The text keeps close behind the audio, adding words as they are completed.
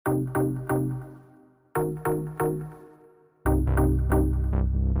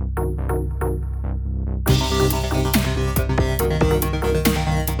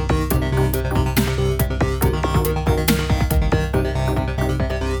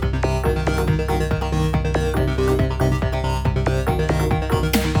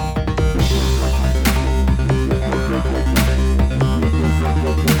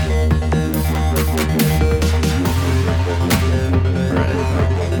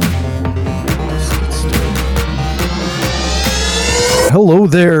Hello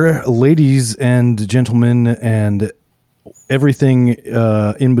there, ladies and gentlemen, and everything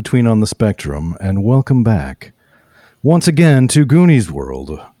in between on the spectrum, and welcome back once again to Goonies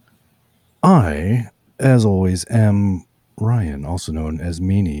World. I, as always, am Ryan, also known as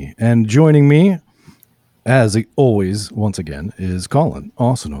Meanie, and joining me, as always, once again, is Colin,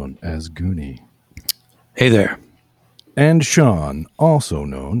 also known as Goonie. Hey there. And Sean, also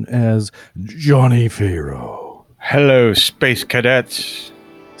known as Johnny Pharaoh. Hello, Space Cadets.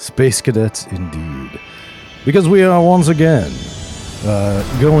 Space Cadets, indeed. Because we are once again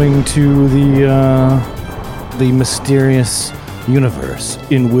going to the mysterious universe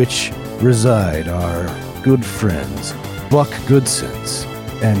in which reside our good friends Buck Goodsense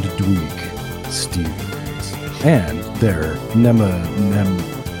and Dweek Stevens and their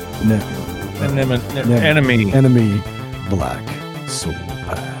enemy Black Soul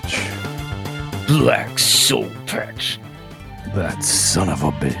Patch. Black Soul Patch. That son of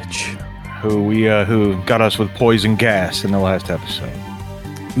a bitch. Who got us with poison gas in the last episode.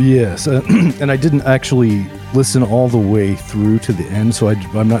 Yes, and I didn't actually listen all the way through to the end, so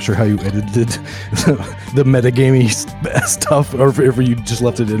I'm not sure how you edited the metagamey stuff, or if you just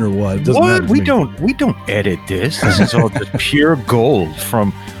left it in or what. It doesn't matter to We me. don't edit this. This is all just pure gold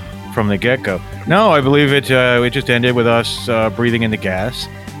from the get-go. No, I believe it just ended with us breathing in the gas,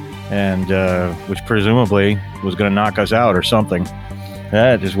 and which presumably was going to knock us out or something.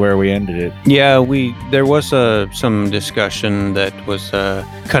 That is where we ended it. Yeah, there was some discussion that was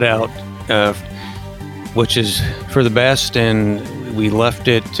cut out, which is for the best, and we left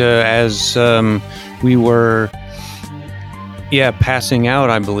it as we were, passing out,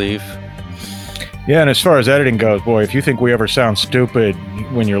 I believe. Yeah, and as far as editing goes, boy, if you think we ever sound stupid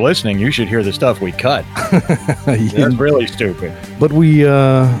when you're listening, you should hear the stuff we cut. That's really stupid. But we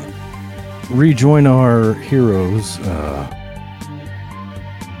rejoin our heroes.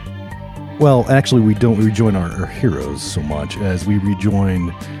 Well, actually, we don't rejoin our heroes so much as we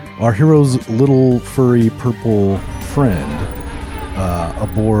rejoin our hero's little furry purple friend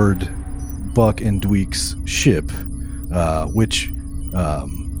aboard Buck and Dweek's ship, which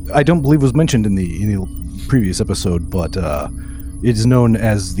I don't believe was mentioned in the previous episode, but it is known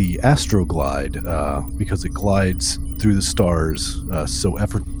as the Astroglide because it glides through the stars so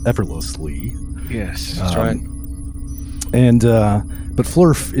effortlessly. Yes, that's right. And but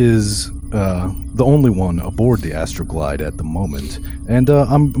Flurf is the only one aboard the Astroglide at the moment, and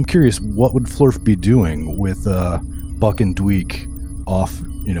I'm curious, what would Flurf be doing with Buck and Dweek off,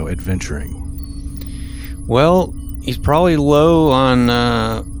 adventuring? Well, he's probably low on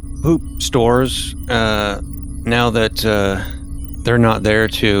poop stores now that they're not there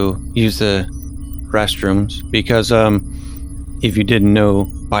to use the restrooms, because if you didn't know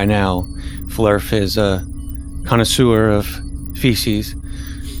by now, Flurf is a connoisseur of feces.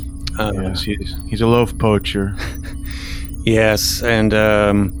 Yes, he's a loaf poacher. Yes, and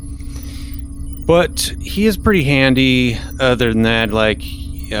but he is pretty handy. Other than that, like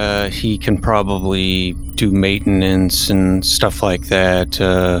he can probably do maintenance and stuff like that.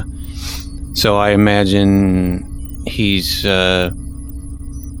 So I imagine he's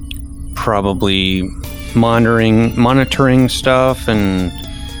probably monitoring stuff and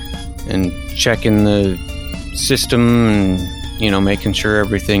checking the system and making sure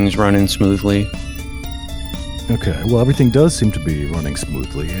everything's running smoothly. Okay, well, everything does seem to be running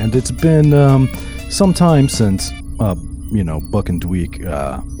smoothly, and it's been some time since Buck and Dweek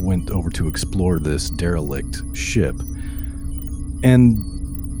went over to explore this derelict ship, and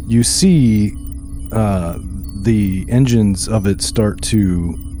you see the engines of it start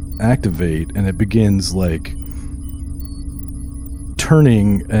to activate, and it begins like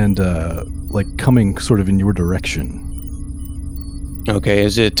turning and coming sort of in your direction. Okay,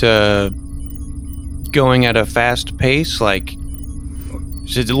 is it going at a fast pace? Like,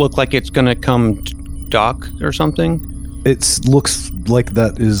 does it look like it's gonna come dock or something? It looks like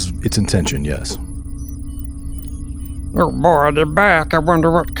that is its intention, yes. Oh boy, they're back. I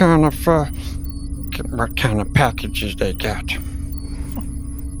wonder what kind of packages they got.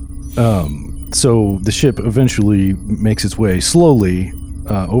 So the ship eventually makes its way slowly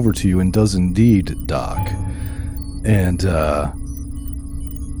over to you and does indeed dock. And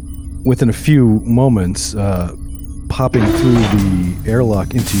within a few moments, popping through the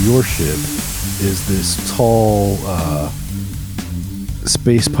airlock into your ship is this tall,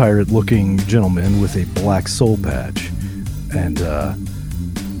 space pirate-looking gentleman with a black soul patch. And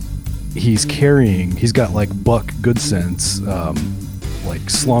he's got like Buck Goodsense like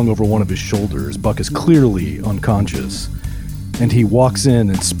slung over one of his shoulders. Buck is clearly unconscious. And he walks in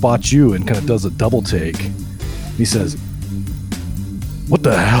and spots you and kind of does a double take. He says, What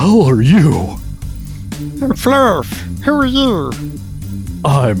the hell are you? And Flurf, who are you?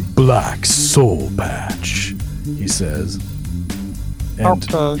 I'm Black Soul Patch, he says. And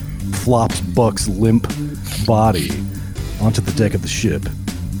Okay. flops Buck's limp body onto the deck of the ship.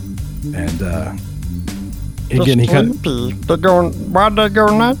 And again, he kind of... Sleepy. Why'd they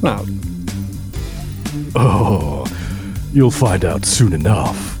go night-night? Oh, you'll find out soon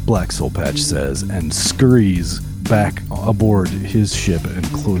enough, Black Soul Patch says, and scurries back aboard his ship and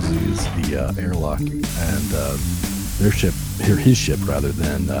closes the airlock, and his ship rather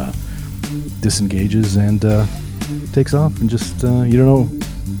than disengages and takes off, and just you don't know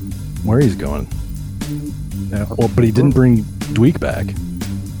where he's going. But he didn't bring Dweek back.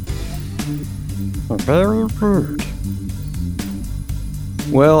 Very rude.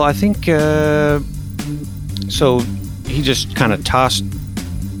 Well, I think so. He just kind of tossed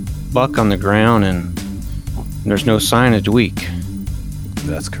Buck on the ground, and there's no sign of Dweek.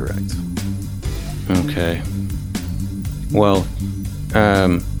 That's correct. Okay. Well,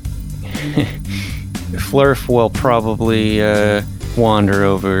 Flurf will probably wander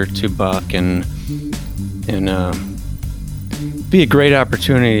over to Buck and be a great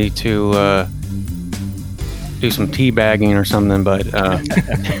opportunity to do some teabagging or something, but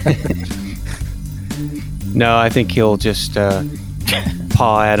no, I think he'll just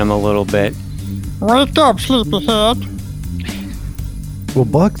paw at him a little bit. Wake up, sleepyhead. Well,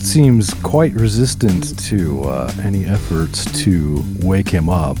 Buck seems quite resistant to any efforts to wake him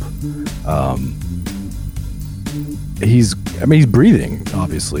up. He's breathing,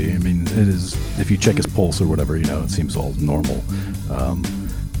 obviously. I mean, it is, if you check his pulse or whatever, it seems all normal.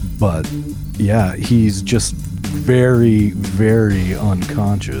 But yeah, he's just very, very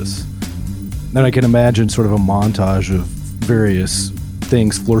unconscious. And I can imagine sort of a montage of various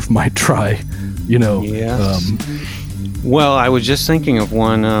things Flurf might try, Yes. Well, I was just thinking of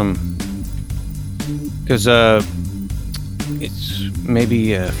one, because it's maybe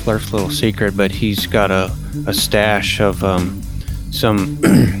Flurf's little secret, but he's got a stash of some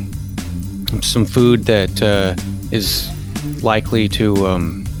some food that is likely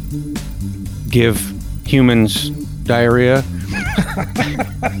to give humans diarrhea.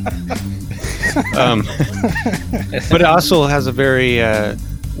 But it also has a very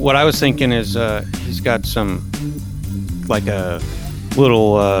what I was thinking is he's got some, like a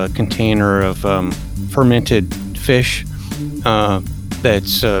little container of fermented fish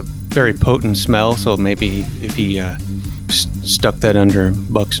that's a very potent smell, so maybe if he stuck that under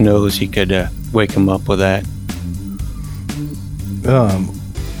Buck's nose, he could wake him up with that.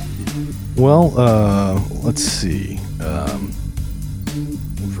 Let's see. I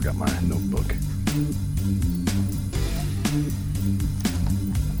forgot my notebook.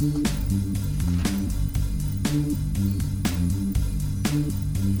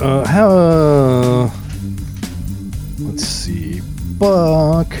 Let's see.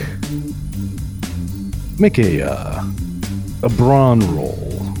 Buck, make a brawn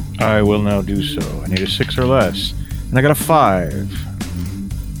roll. I will now do so. I need a 6 or less, and I got a 5.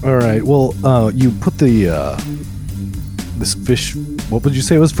 All right. Well, you put the this fish. What would you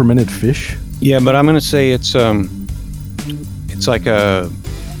say it was? Fermented fish? Yeah, but I'm gonna say it's like a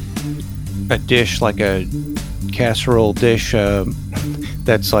dish, like a casserole dish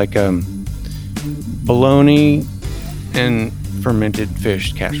that's like bologna and fermented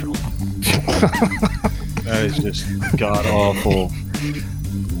fish casserole. That is just god awful.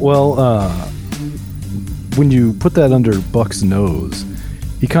 Well, when you put that under Buck's nose,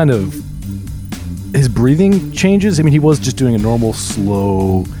 he kind of, his breathing changes. I mean, he was just doing a normal,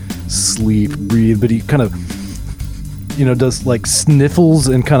 slow sleep breathe, but he kind of, does like sniffles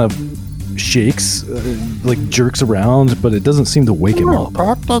and kind of shakes, like jerks around, but it doesn't seem to wake him up.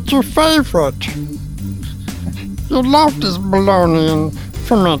 Buck, that's your favorite. You love this bologna and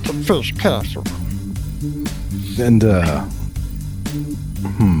fermented fish casserole. And,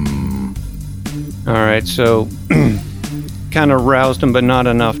 All right, so kind of roused him, but not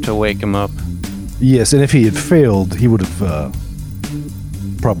enough to wake him up. Yes, and if he had failed, he would have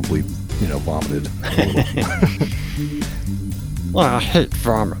probably, vomited a little. I hate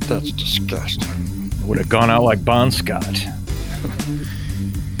vomit. That's disgusting. Would have gone out like Bon Scott.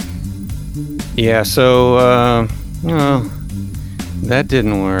 Yeah, so that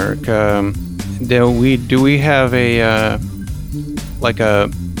didn't work. Do we have a like a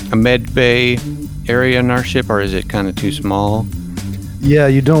med bay area in our ship, or is it kind of too small? Yeah,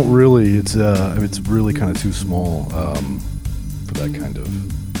 you don't really. It's really kind of too small for that kind of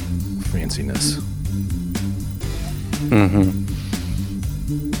fanciness. Mm-hmm.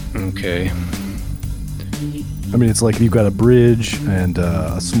 Okay. I mean, it's like you've got a bridge and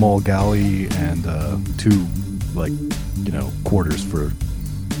a small galley and 2, like, quarters for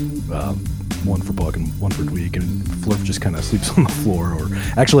one for Buck and one for Dweek, and Flurf just kind of sleeps on the floor. Or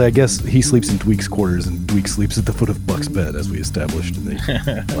actually, I guess he sleeps in Dweek's quarters, and Dweek sleeps at the foot of Buck's bed, as we established in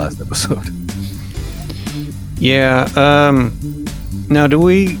the last episode. Yeah. Now,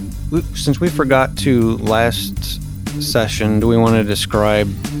 since we forgot to last session, do we want to describe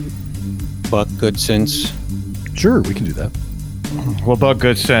Buck Goodsense? Sure, we can do that. Well, Buck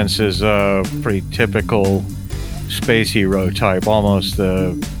Goodsense is a pretty typical space hero type, almost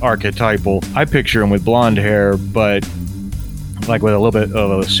archetypal. I picture him with blonde hair, but like with a little bit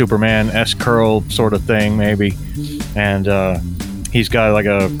of a Superman S curl sort of thing, maybe. And he's got like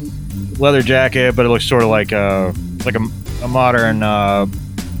a leather jacket, but it looks sort of like a modern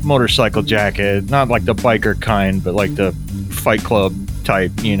motorcycle jacket, not like the biker kind, but like the Fight Club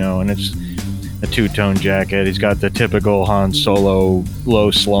type, and it's a two-tone jacket. He's got the typical Han Solo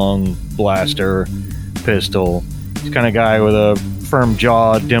low-slung blaster pistol. He's the kind of guy with a firm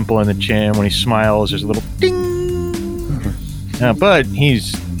jaw, dimple in the chin. When he smiles, there's a little ding. But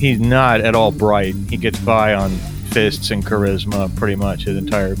he's not at all bright. He gets by on fists and charisma pretty much his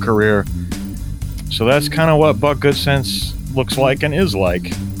entire career. So that's kind of what Buck Goodsense looks like and is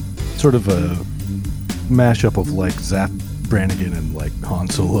like. Sort of a mashup of like Zap Brannigan and like Han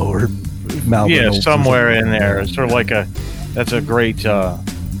Solo or Malvin. Yeah, somewhere in there. It's sort of like that's a great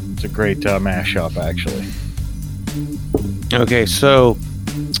mashup, actually. Okay, so,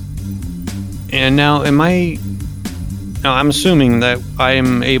 and now I'm assuming that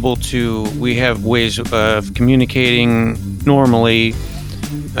we have ways of communicating normally.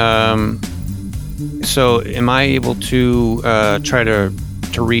 So am I able to try to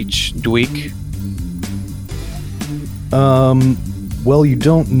reach Dweek? Well, you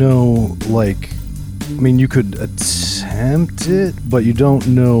don't know, you could attempt it, but you don't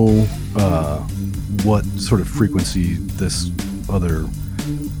know what sort of frequency this other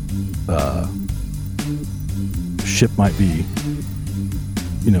ship might be,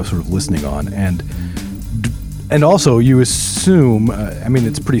 sort of listening on. And also you assume,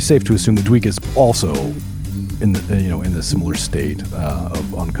 it's pretty safe to assume that Dweek is also in a similar state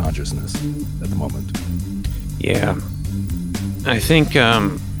of unconsciousness at the moment. Yeah. I think,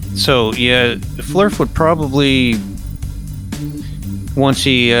 so yeah, Flurf would probably, once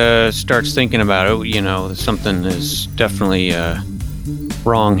he starts thinking about it, something is definitely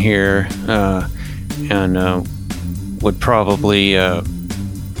wrong here, and would probably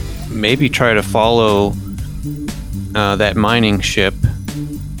maybe try to follow that mining ship,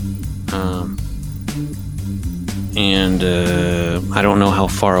 and I don't know how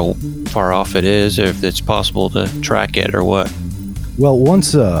far off it is, or if it's possible to track it or what. Well,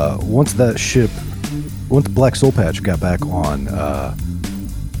 once Black Soul Patch got back on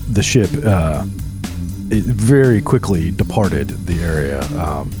the ship, it very quickly departed the area.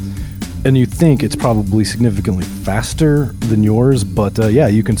 And you think it's probably significantly faster than yours, but yeah,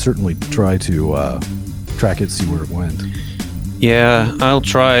 you can certainly try to track it, see where it went. Yeah, I'll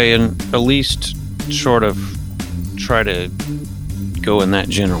try and at least sort of try to go in that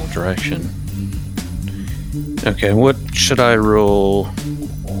general direction. Okay, what should I roll?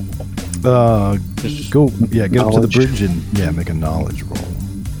 Get up to the bridge and make a knowledge roll.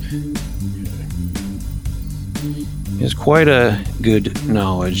 It's quite a good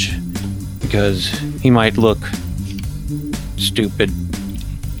knowledge, because he might look stupid,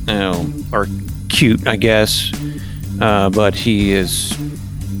 or cute, I guess, but he is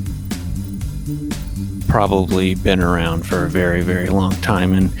probably been around for a very, very long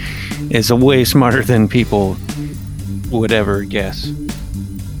time and is way smarter than people would ever guess.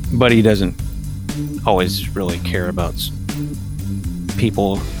 But he doesn't always really care about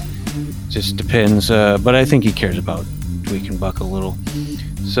people. Just depends. But I think he cares about Dweek and Buck a little.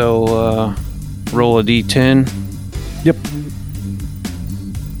 So roll a d10. Yep.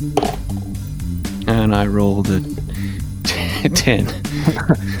 And I rolled a 10.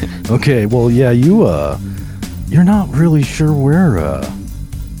 Okay, well, yeah, you're not really sure where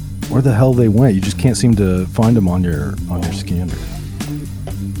the hell they went. You just can't seem to find them on your scanner.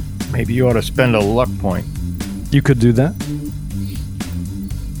 Maybe you ought to spend a luck point. You could do that.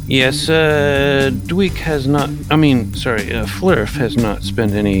 Yes, Dweek has not. Flurf has not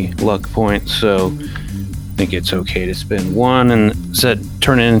spent any luck points, so I think it's okay to spend one. And does that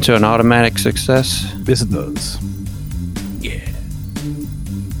turn it into an automatic success? Yes, it does. Yeah.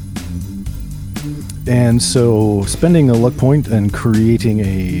 And so, spending a luck point and creating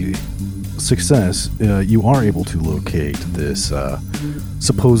a success, you are able to locate this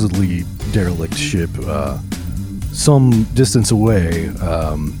supposedly derelict ship some distance away,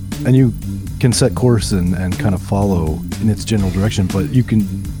 and you can set course and kind of follow in its general direction, but you can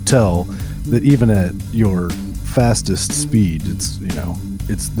tell that even at your fastest speed, it's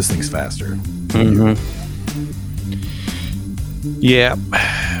this thing's faster. Yeah.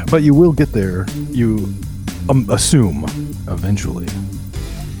 But you will get there, you assume, eventually.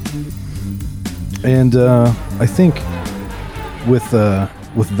 And I think with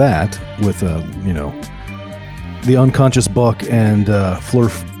that, the unconscious Buck and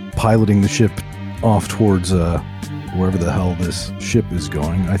Flurf piloting the ship off towards wherever the hell this ship is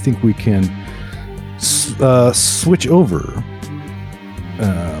going, I think we can switch over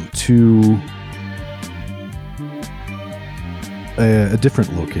to a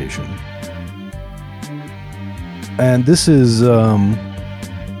different location. And this is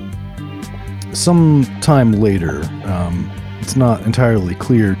some time later. It's not entirely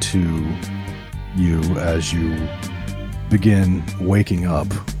clear to you as you begin waking up,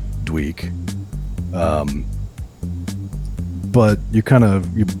 Dweek. But your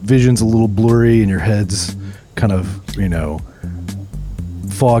vision's a little blurry and your head's kind of,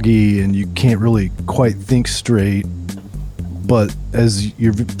 foggy and you can't really quite think straight. But as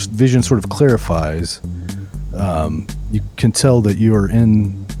your vision sort of clarifies, you can tell that you are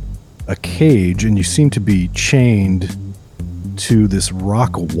in a cage and you seem to be chained to this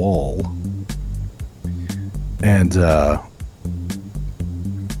rock wall. And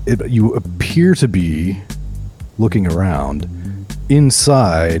you appear to be looking around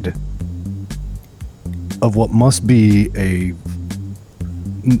inside of what must be a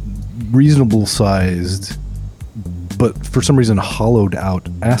reasonable sized, but for some reason hollowed out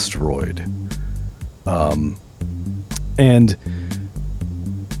asteroid. And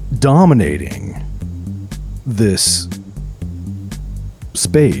dominating this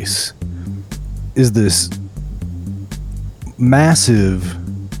space is this massive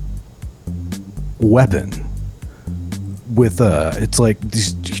weapon with it's like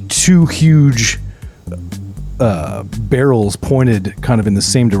these two huge barrels pointed kind of in the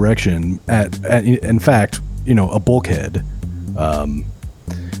same direction at in fact, a bulkhead.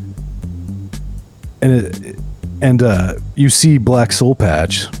 And you see Black Soul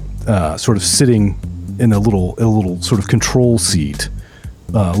Patch sort of sitting in a little sort of control seat,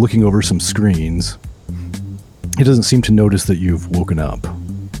 looking over some screens. He doesn't seem to notice that you've woken up.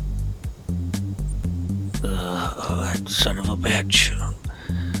 That son of a bitch.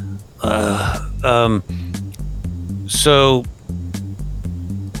 So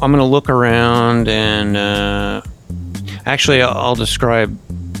I'm gonna look around and actually I'll describe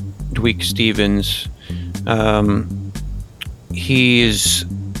Dweek Stevens. He's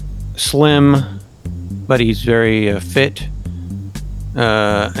slim, but he's very fit,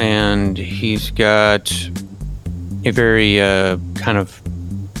 and he's got a very kind of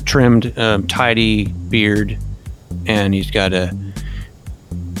trimmed, tidy beard, and he's got a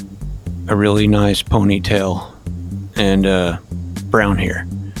really nice ponytail and brown hair.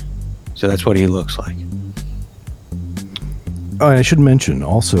 So that's what he looks like. Oh, and I should mention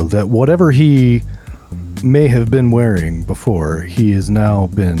also that whatever he may have been wearing before, he has now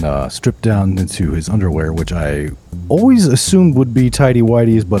been stripped down into his underwear, which I always assumed would be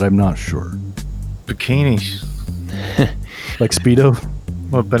tighty-whities, but I'm not sure. Bikinis. Like Speedo?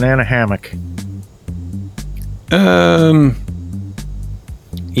 Well, banana hammock.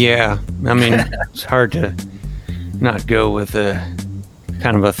 Yeah. I mean, it's hard to not go with a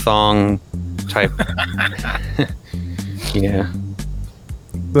kind of a thong type. Yeah.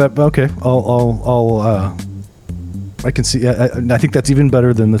 But okay, I can see. I think that's even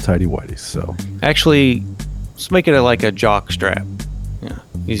better than the tidy whities. So actually, let's make it like a jock strap. Yeah,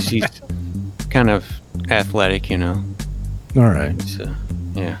 he's kind of athletic, All right. So,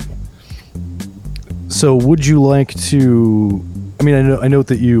 yeah. So, would you like to? I mean, I know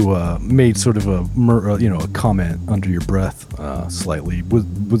that you made sort of a comment under your breath, slightly. Was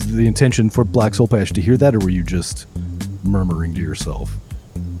the intention for Black Soul Patch to hear that, or were you just murmuring to yourself?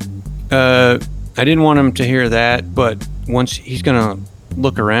 I didn't want him to hear that, but once he's gonna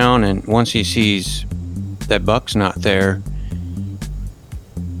look around, and once he sees that Buck's not there,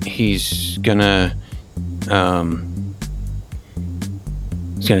 he's gonna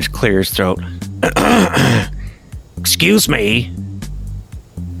clear his throat. Excuse me.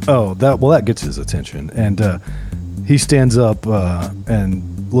 Oh, that gets his attention, and he stands up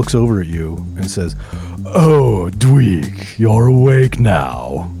and looks over at you and says, "Oh, Dweek, you're awake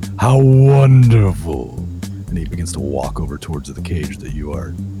now. How wonderful!" And he begins to walk over towards the cage that you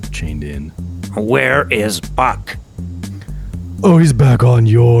are chained in. Where is Buck? Oh, he's back on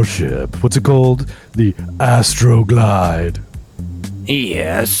your ship. What's it called? The Astroglide.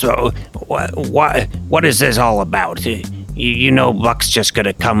 Yeah, so what is this all about? You know Buck's just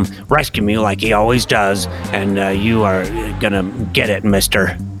gonna come rescue me like he always does, and you are gonna get it,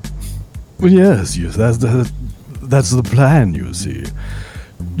 mister. Well, yes, that's the plan, you see.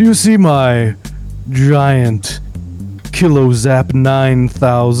 Do you see my giant KiloZap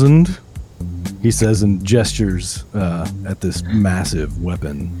 9000? He says and gestures at this massive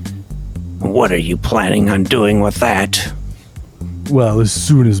weapon. What are you planning on doing with that? Well, as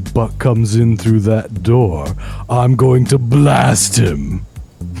soon as Buck comes in through that door, I'm going to blast him.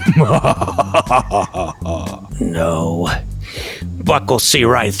 No. Buck will see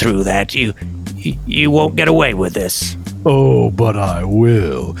right through that. You won't get away with this. Oh, but I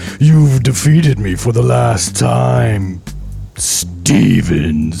will. You've defeated me for the last time,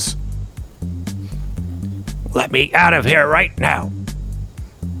 Stevens. Let me out of here right now.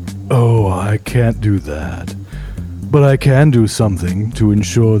 Oh, I can't do that. But I can do something to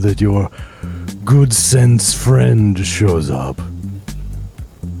ensure that your good sense friend shows up.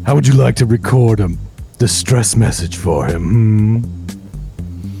 How would you like to record a distress message for him,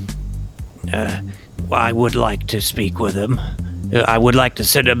 Well, I would like to speak with him. I would like to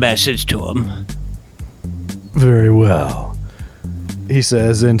send a message to him. Very well. He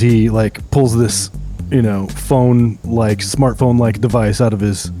says, and he, pulls this, smartphone-like device out of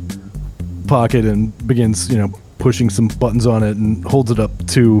his pocket and begins, pushing some buttons on it and holds it up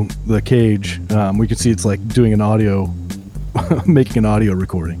to the cage. We can see it's doing an audio, making an audio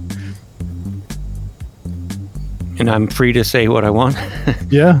recording. And I'm free to say what I want.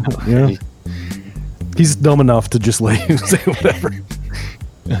 Yeah. He's dumb enough to just say whatever.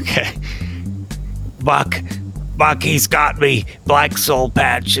 Okay. Buck, he's got me. Black Soul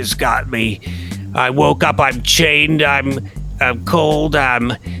Patch has got me. I woke up, I'm chained, I'm cold,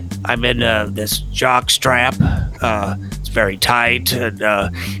 I'm in this jock strap. It's very tight,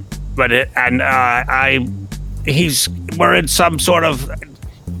 we're in some sort of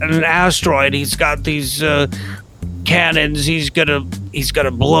an asteroid. He's got these cannons. He's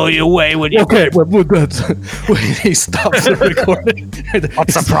gonna blow you away when you. Okay, he stops the recording.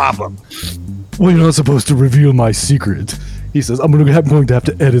 What's the problem? Well, you're not supposed to reveal my secret. He says, I'm going to have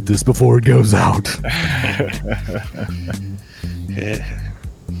to edit this before it goes out.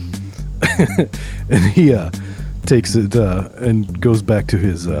 And he takes it and goes back to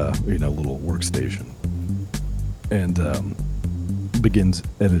his little workstation and begins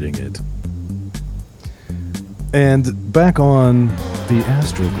editing it. And back on the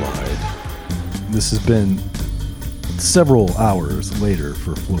Astroglide, this has been several hours later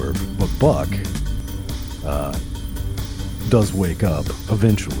for Flurf, but Buck does wake up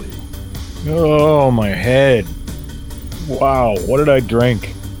eventually. Oh, my head. Wow, what did I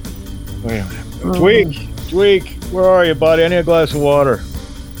drink? Wait a minute. Tweak, where are you, buddy? I need a glass of water.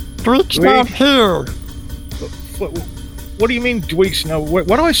 Tweak's not here. What do you mean, Dweeks? Now, why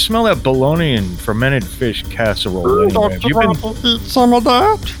do I smell that bologna and fermented fish casserole? Don't you want to eat some of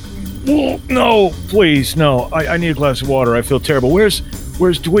that? No, please, no. I need a glass of water. I feel terrible. Where's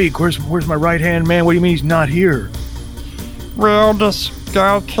Dweek? Where's my right-hand man? What do you mean he's not here? Well, this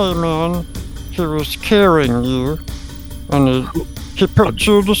guy came in. He was carrying you, and he put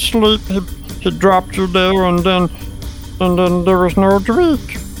you to sleep. He dropped you there, and then there was no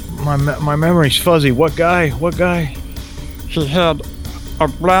Dweek. My memory's fuzzy. What guy? He had a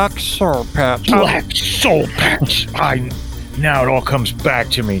black soul patch. Black soul patch. Now it all comes back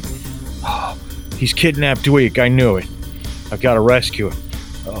to me. He's kidnapped Dweek. I knew it. I've got to rescue him.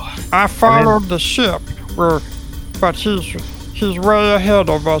 I followed the ship, but he's way ahead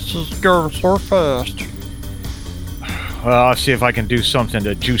of us. He's going so fast. Well, I'll see if I can do something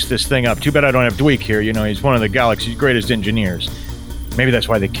to juice this thing up. Too bad I don't have Dweek here. He's one of the galaxy's greatest engineers. Maybe that's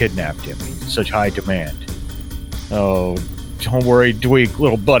why they kidnapped him. He's in such high demand. Oh, don't worry, Dweek,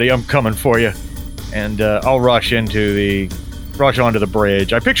 little buddy. I'm coming for you. And I'll rush onto the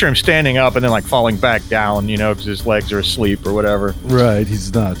bridge. I picture him standing up and then falling back down, because his legs are asleep or whatever. Right,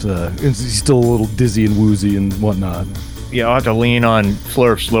 he's not, he's still a little dizzy and woozy and whatnot. Yeah, I'll have to lean on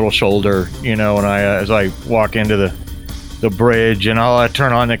Flurf's little shoulder, as I walk into the bridge, and I'll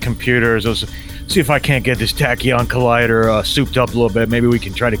turn on the computers. I'll see if I can't get this Tachyon Collider souped up a little bit. Maybe we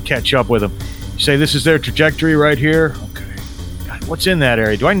can try to catch up with them. You say this is their trajectory right here? Okay. God, what's in that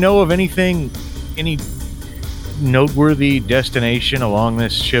area? Do I know of any noteworthy destination along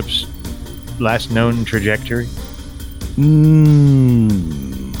this ship's last known trajectory?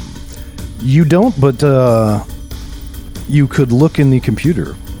 You don't, but you could look in the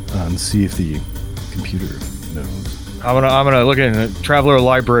computer and see if the computer knows. I'm gonna look in the Traveler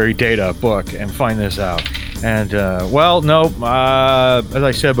Library data book and find this out. And no. As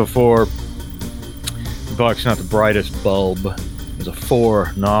I said before, Buck's not the brightest bulb. There's a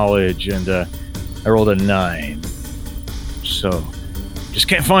 4 knowledge, and I rolled a 9. So just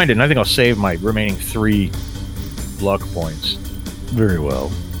can't find it. And I think I'll save my remaining 3 luck points. Very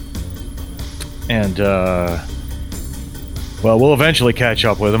well. And we'll eventually catch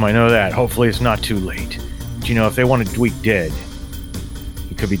up with him. I know that. Hopefully, it's not too late. But if they wanted Dweek dead,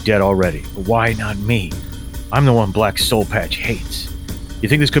 he could be dead already. But why not me? I'm the one Black Soul Patch hates. You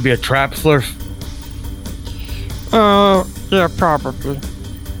think this could be a trap, Flurf? Yeah, probably.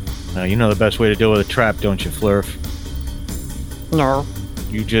 You know the best way to deal with a trap, don't you, Flurf? No.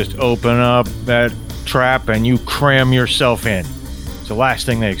 You just open up that trap and you cram yourself in. It's the last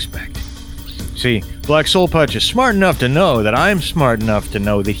thing they expect. See, Black Soul Patch is smart enough to know that I'm smart enough to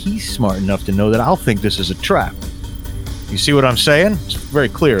know that he's smart enough to know that I'll think this is a trap. You see what I'm saying? It's very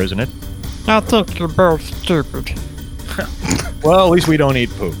clear, isn't it? I think you're both stupid. Well, at least we don't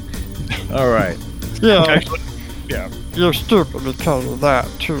eat poop. All right. Yeah. Actually, yeah. You're stupid because of that,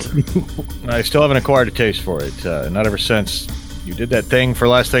 too. I still haven't acquired a taste for it. Not ever since you did that thing for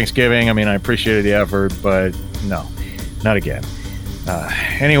last Thanksgiving. I mean, I appreciated the effort, but no, not again.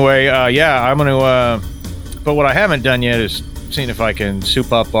 Anyway, I'm going to... but what I haven't done yet is seen if I can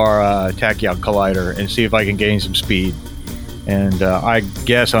soup up our Tachyon Collider and see if I can gain some speed. And I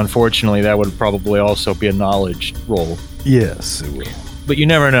guess, unfortunately, that would probably also be a knowledge roll. Yes, it will. But you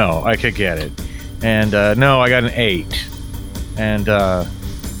never know. I could get it. And no, I got an 8. And but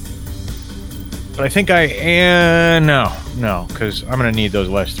I think no, because I'm gonna need those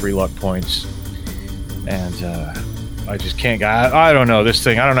last 3 luck points. And I just can't. I don't know this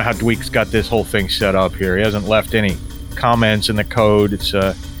thing. I don't know how Dweek's got this whole thing set up here. He hasn't left any comments in the code. It's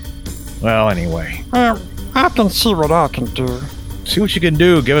anyway. I can see what I can do. See what you can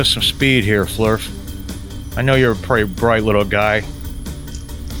do. Give us some speed here, Flurf. I know you're a pretty bright little guy.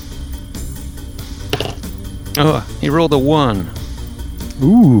 Oh, he rolled a 1.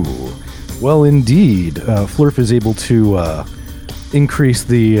 Ooh. Well, indeed. Flurf is able to increase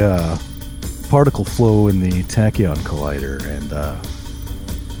the particle flow in the Tachyon Collider and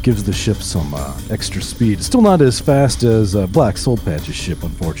gives the ship some extra speed. It's still not as fast as Black Soul Patch's ship,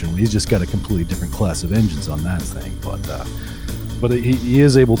 unfortunately. He's just got a completely different class of engines on that thing. But he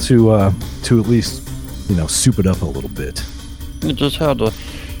is able to at least, soup it up a little bit. You just had to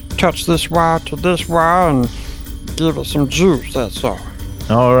touch this wire to this wire and give it some juice, that's all.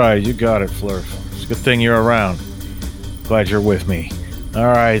 All right, you got it, Flurf. It's a good thing you're around. Glad you're with me. All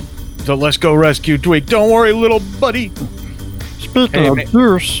right, so let's go rescue Dweek. Don't worry, little buddy. Speaking of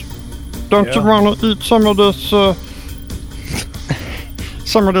juice, don't you want to eat some of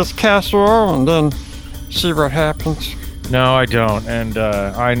this casserole and then see what happens? No, I don't. And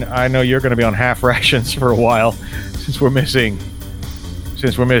I know you're going to be on half rations for a while since we're missing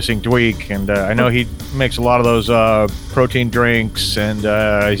Dweek. And I know he makes a lot of those protein drinks, and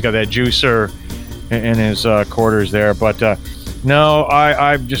he's got that juicer in his quarters there. But no,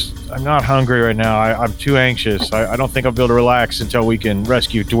 I'm not hungry right now. I'm too anxious. I don't think I'll be able to relax until we can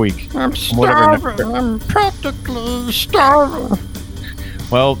rescue Dweek. I'm starving. I'm practically starving.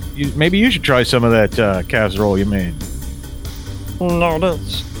 Well, maybe you should try some of that casserole you made. No,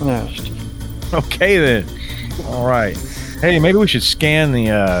 that's nasty. Okay, then. All right. Hey, maybe we should scan the.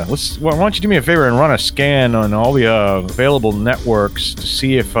 Why don't you do me a favor and run a scan on all the available networks to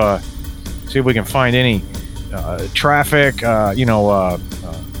see if we can find any traffic,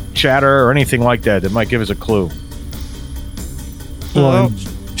 chatter or anything like that might give us a clue. Well, and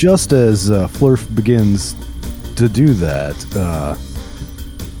just as Flurf begins to do that,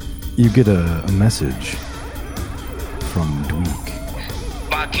 you get a message from Dweek.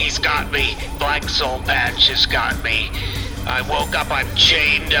 Bucky's got me. Black Soul Patch has got me. I woke up. I'm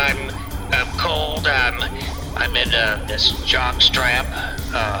chained. I'm cold. I'm in this jock strap.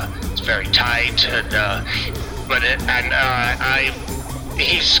 It's very tight,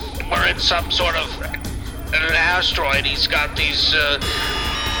 we're in some sort of an asteroid. He's got these.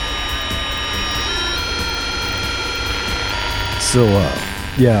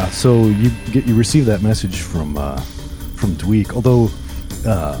 So you receive that message from Dweek, although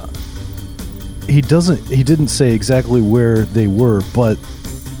he didn't say exactly where they were, but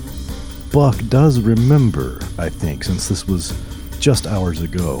Buck does remember, I think, since this was just hours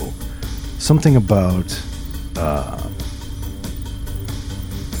ago, something about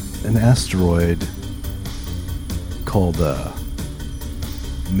an asteroid called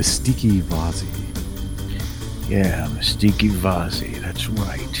Mystiki Vazi. Yeah, Mystiki Vazi. That's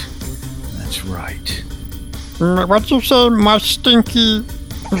right. What'd you say? My stinky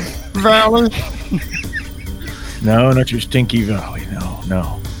valley? No, not your Stinky Valley.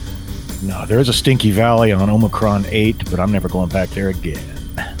 No. There is a Stinky Valley on Omicron 8, but I'm never going back there again.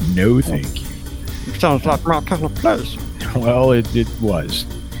 No, thank you. Sounds like my kind of place. Well, it was.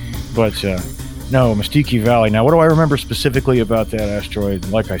 But, no, Mistiki Valley. Now, what do I remember specifically about that asteroid?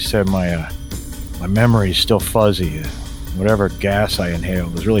 Like I said, my memory is still fuzzy. Whatever gas I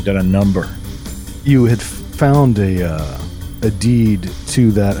inhaled has really done a number. You had found a deed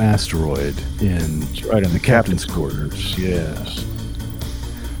to that asteroid in It's right in the captain's quarters, yes.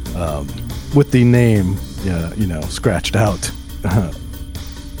 with the name, scratched out.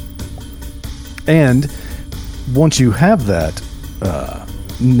 And once you have that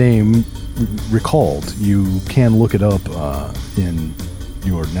name recalled, you can look it up in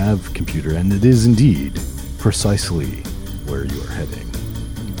your nav computer, and it is indeed precisely where you are heading.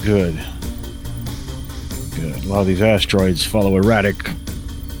 Good. A lot of these asteroids follow erratic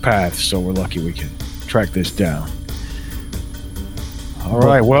paths, so we're lucky we can track this down. All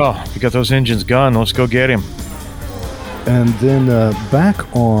right, well, we got those engines gone. Let's go get him. And then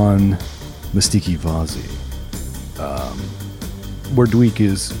back on Mistiki Vazi, where Dweek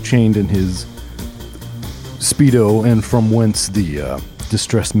is chained in his Speedo and from whence the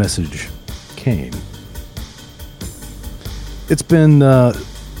distress message came. It's been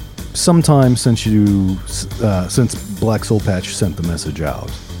some time since since Black Soul Patch sent the message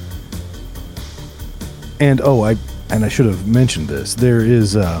out. And I should have mentioned this. There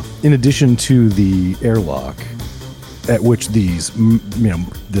is, in addition to the airlock, at which these,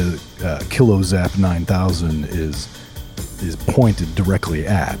 the KiloZap 9000 is pointed directly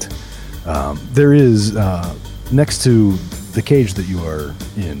at. There is, next to the cage that you are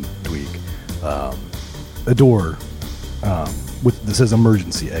in, Dweek, a door that says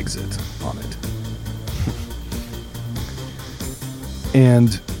emergency exit on it.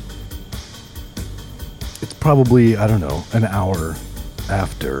 And it's probably, I don't know, an hour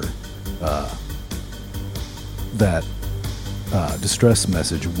after that distress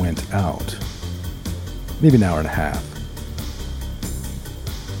message went out. Maybe an hour and a half.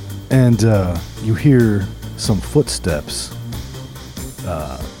 And you hear some footsteps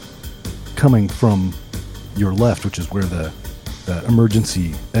coming from your left, which is where the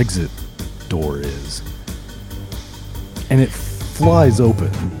emergency exit door is. And it flies open.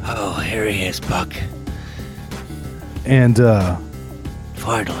 Oh, here he is, Buck. And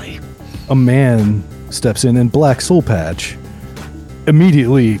Finally. a man steps in, and Black Soul Patch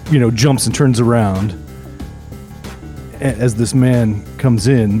immediately, jumps and turns around as this man comes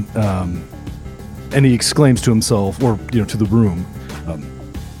in, and he exclaims to himself, or to the room,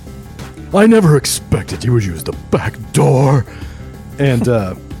 "I never expected you would use the back door." And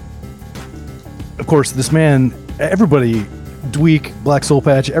of course, this man, everybody, Dweek, Black Soul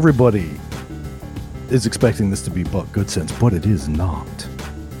Patch, everybody is expecting this to be Buck Goodsense, but it is not.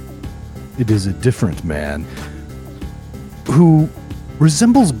 It is a different man who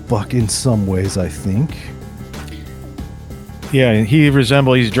resembles Buck in some ways, I think. Yeah,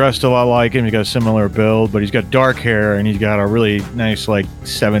 he's dressed a lot like him. He's got a similar build, but he's got dark hair and he's got a really nice,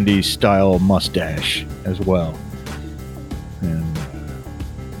 70s style mustache as well.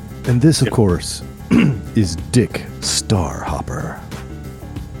 And this, of course, is Dick Starhopper.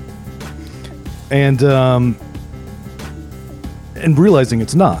 And realizing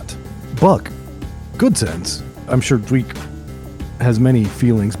it's not Buck Goodsense, I'm sure Dweek has many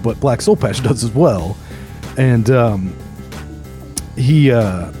feelings, but Black Soul Patch does as well. And he's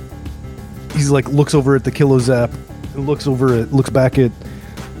looks over at the KiloZap, looks back at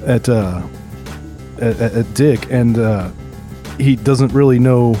Dick, and he doesn't really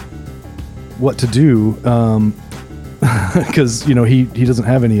know what to do, because he doesn't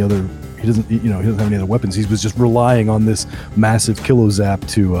have any other. He doesn't have any other weapons. He was just relying on this massive KiloZap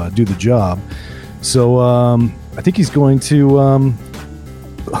to do the job. So I think he's going to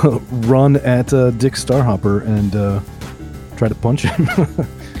run at Dick Starhopper and try to punch him.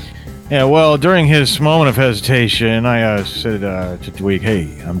 Yeah, well, during his moment of hesitation, I said to Dweek,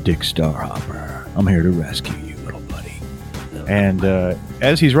 "Hey, I'm Dick Starhopper. I'm here to rescue you, little buddy." And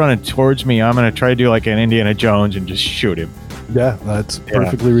as he's running towards me, I'm going to try to do like an Indiana Jones and just shoot him. Yeah, that's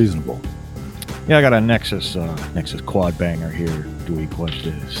perfectly reasonable. Yeah, I got a Nexus quad banger here, Dweek. Watch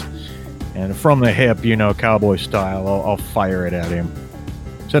this. And from the hip, cowboy style, I'll fire it at him.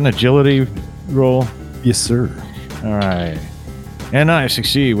 Is that an agility roll? Yes, sir. All right. And I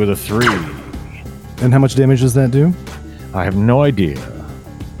succeed with a 3. And how much damage does that do? I have no idea.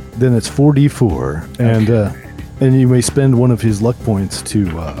 Then it's 4d4, and you may spend one of his luck points to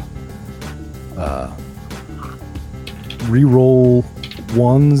re-roll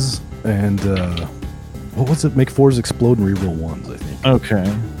ones and what was it? Make fours explode and re-roll ones, I think. Okay.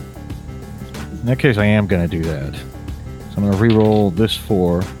 In that case, I am going to do that. So I'm going to re-roll this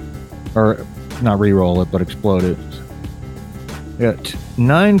 4. Or, not re-roll it, but explode it. Got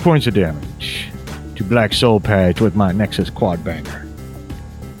 9 points of damage to Black Soul Patch with my Nexus Quad Banger.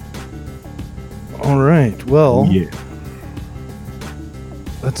 All right. Well, Yeah.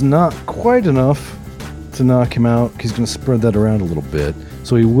 that's not quite enough to knock him out. He's going to spread that around a little bit.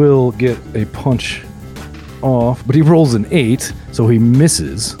 So he will get a punch off, but he rolls an 8, so he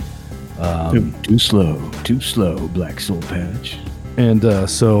misses. Too slow, Black Soul Patch. And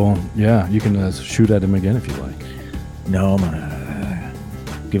so, yeah, you can shoot at him again if you like. No, I'm gonna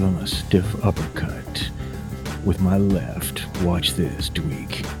give him a stiff uppercut with my left. Watch this,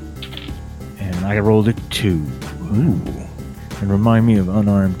 Dweek. And I rolled a 2. Ooh. And remind me of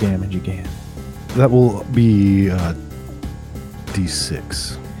unarmed damage again. That will be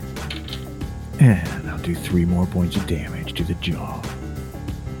D6. And I'll do 3 more points of damage to the jaw.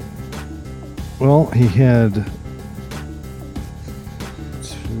 Well, he had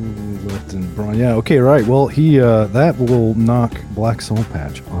 2 left in brawn. Yeah, okay, right. Well, he that will knock Black Soul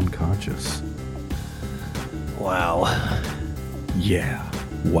Patch unconscious. Wow. Yeah.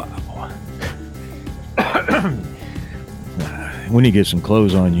 Wow. We need to get some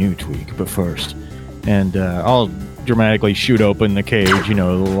clothes on you, Tweak, but first. And I'll dramatically shoot open the cage, the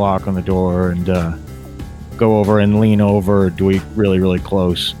lock on the door, and go over and lean over Tweak really, really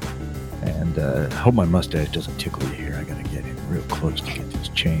close. And hope my mustache doesn't tickle you here. I gotta get in real close to get these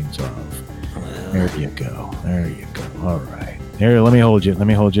chains off. There you go. All right. Here, let me hold you.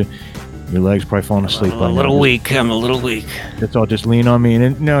 Your leg's probably falling asleep. I'm a little weak. That's all. Just lean on me.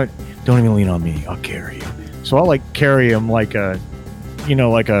 And no, don't even lean on me. I'll carry you. So I'll carry him like a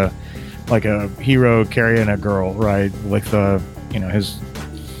hero carrying a girl, right? With his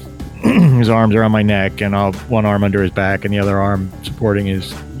his arms around my neck, and I'll one arm under his back, and the other arm supporting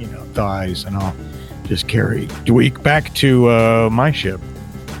his thighs, and I'll just carry Dweek back to my ship.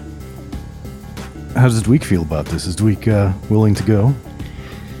 How does Dweek feel about this? Is Dweek willing to go?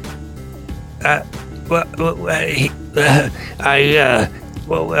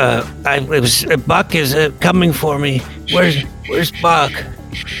 Buck is coming for me. Where's Buck?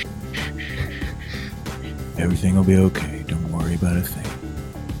 Everything will be okay. Don't worry about a thing.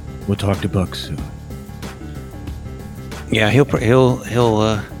 We'll talk to Buck soon. Yeah, he'll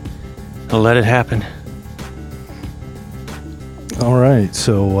let it happen. All right,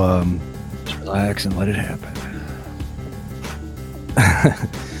 so Just relax and let it happen.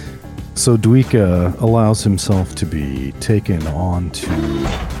 so Dweek allows himself to be taken onto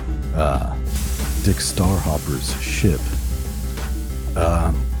Dick Starhopper's ship.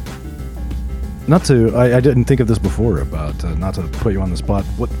 I didn't think of this before about not to put you on the spot.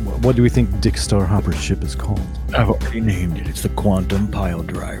 What do we think Dick Starhopper's ship is called? I've already named it. It's the Quantum Pile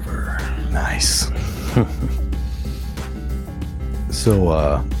Driver. Nice.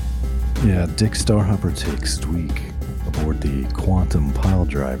 So, Dick Starhopper takes Dweek aboard the Quantum Pile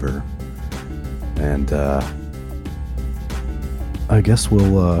Driver, and I guess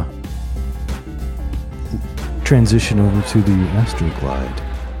we'll transition over to the Astroglide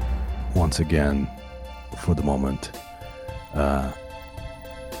once again for the moment,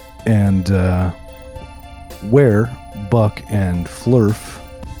 and where Buck and Flurf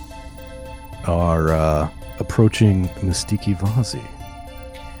are approaching Mystiki Vazi.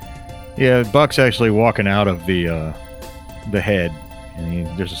 Yeah, Buck's actually walking out of the head, and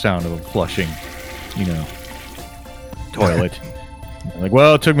there's a sound of a flushing, toilet.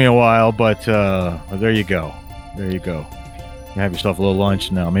 Well, it took me a while, but there you go. You have yourself a little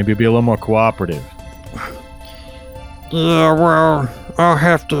lunch now. Maybe be a little more cooperative. Yeah, well, I'll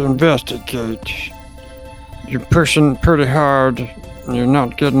have to investigate. You're pushing pretty hard. You're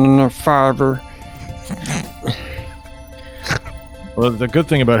not getting enough fiber. Well, the good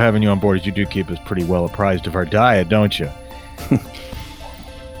thing about having you on board is you do keep us pretty well apprised of our diet, don't you?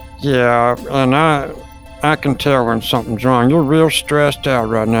 Yeah, and I can tell when something's wrong. You're real stressed out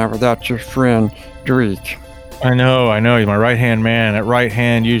right now without your friend, Dweek. I know. He's my right-hand man. That right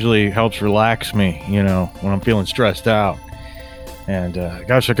hand usually helps relax me, when I'm feeling stressed out. And,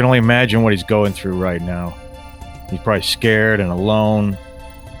 gosh, I can only imagine what he's going through right now. He's probably scared and alone.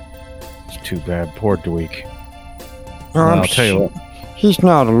 It's too bad. Poor Dweek. I'll tell you what. He's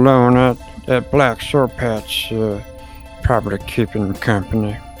not alone. That Black Soul Patch probably keeping him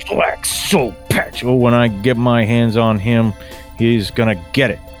company. Black Soul Patch. Oh, when I get my hands on him, he's going to get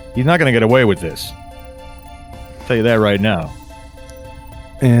it. He's not going to get away with this. I'll tell you that right now.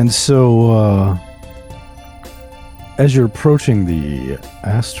 And so as you're approaching the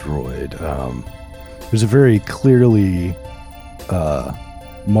asteroid, there's a very clearly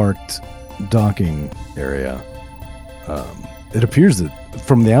marked docking area. It appears that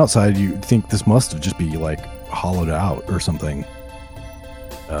from the outside, you think this must have just be like hollowed out or something.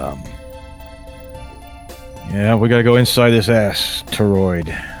 Yeah, we gotta go inside this asteroid.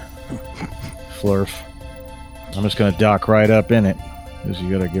 Flurf. I'm just gonna dock right up in it. Because you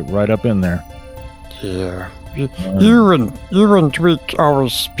gotta get right up in there. Yeah. You and Tweak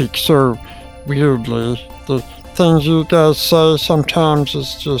always speak so weirdly. The things you guys say sometimes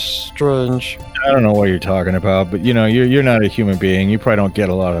is just strange. I don't know what you're talking about, but you're not a human being. You probably don't get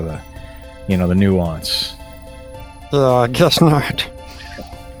a lot of the nuance. Yeah, I guess not.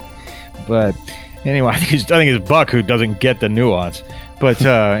 But anyway, I think it's Buck who doesn't get the nuance. But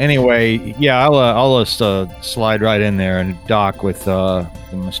anyway, yeah, I'll just slide right in there and dock with the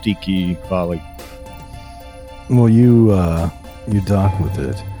Mastiki Volley. Well, you dock with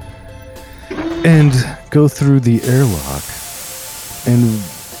it and go through the airlock. And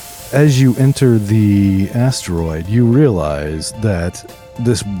as you enter the asteroid, you realize that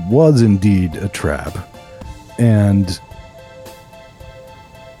this was indeed a trap. And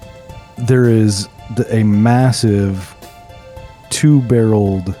there is a massive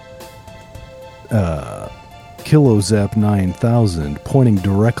two-barreled Kilozap 9000 pointing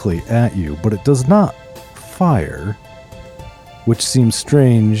directly at you, but it does not fire, which seems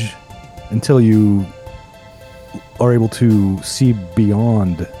strange until you are able to see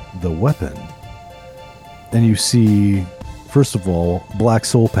beyond the weapon. And you see, first of all, Black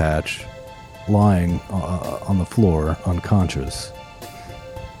Soul Patch lying on the floor, unconscious,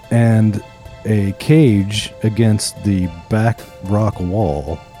 and a cage against the back rock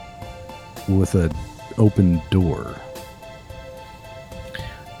wall with an open door.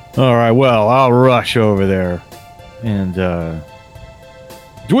 All right, well, I'll rush over there and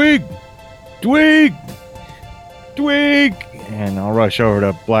Dwig, and I'll rush over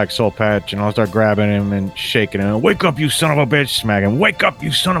to Black Soul Patch and I'll start grabbing him and shaking him. Wake up, you son of a bitch! Smack him. Wake up,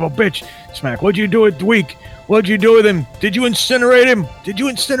 you son of a bitch! Smack. What'd you do with Dwig? What'd you do with him? Did you incinerate him? Did you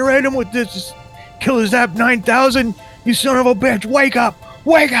incinerate him with this Kilozap 9000? You son of a bitch! Wake up!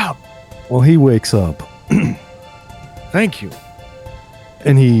 Wake up! Well, he wakes up. Thank you.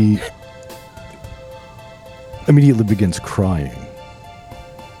 And he immediately begins crying.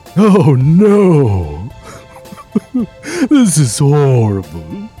 Oh no! This is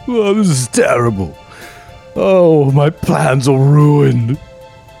horrible. Oh, this is terrible. Oh, my plans are ruined.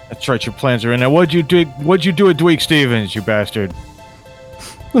 That's right, your plans are in there. What'd you do with Dweek Stevens, you bastard?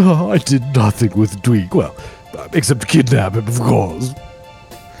 Oh, I did nothing with Dweek. Well, except kidnap him, of course.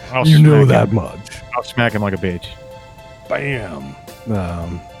 You know that much. I'll smack him like a bitch. Bam.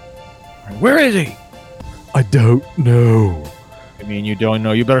 Where is he? I don't know. I mean, you don't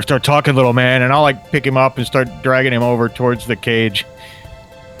know. You better start talking, little man, and I'll pick him up and start dragging him over towards the cage.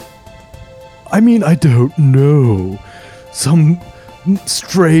 I mean, I don't know. Some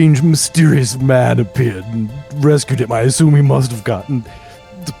strange, mysterious man appeared and rescued him. I assume he must have gotten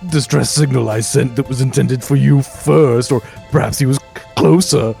the distress signal I sent that was intended for you first, or perhaps he was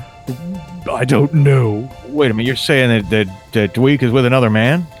closer. I don't know. Wait a minute, you're saying that Dweek is with another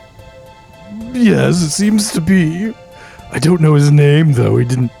man? Yes, it seems to be. I don't know his name, though. I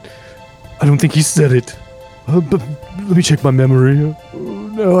don't think he said it. But let me check my memory.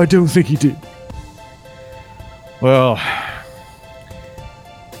 No, I don't think he did. Well,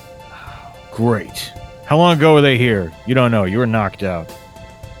 great. How long ago were they here? You don't know. You were knocked out.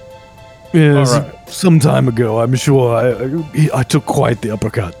 Yes, All right. Some time ago, I'm sure. I took quite the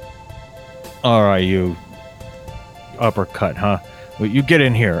uppercut. All right, you uppercut, huh? Well, you get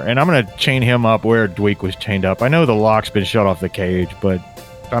in here, and I'm going to chain him up where Dweek was chained up. I know the lock's been shut off the cage, but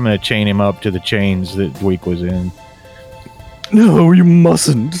I'm going to chain him up to the chains that Dweek was in. No, you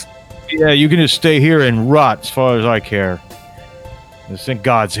mustn't. Yeah, you can just stay here and rot as far as I care. It's in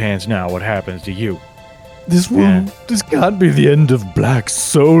God's hands now what happens to you. This can't be the end of Black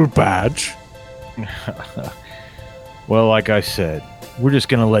Soul Patch. Well, like I said, we're just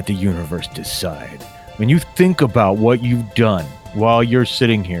going to let the universe decide. When you think about what you've done while you're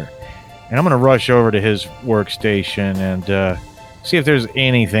sitting here, and I'm going to rush over to his workstation and see if there's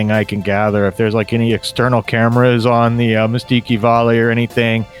anything I can gather, if there's any external cameras on the Mastiki Volley or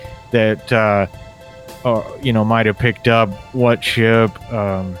anything that might have picked up what ship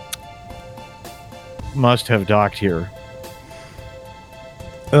must have docked here.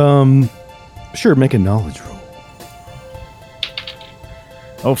 Sure, make a knowledge roll.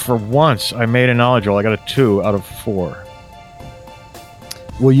 Oh, for once, I made a knowledge roll. I got a 2 out of 4.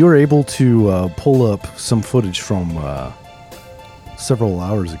 Well, you were able to pull up some footage from several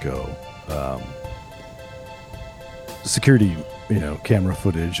hours ago. Security, camera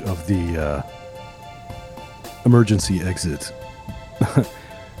footage of the emergency exit,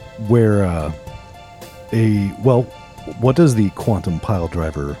 where what does the quantum pile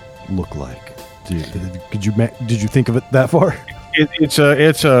driver look like? Did you think of it that far? It's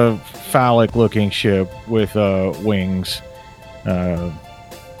a phallic-looking ship with wings,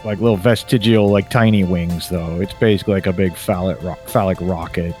 like little vestigial, like tiny wings. Though it's basically like a big phallic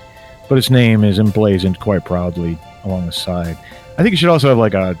rocket, but its name is emblazoned quite proudly along the side. I think it should also have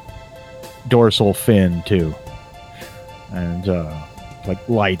like a dorsal fin too, and like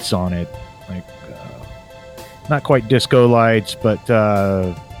lights on it, like not quite disco lights, but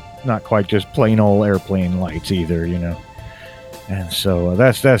not quite just plain old airplane lights either, And so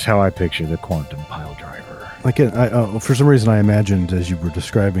that's how I picture the quantum pile driver. Like, for some reason, I imagined, as you were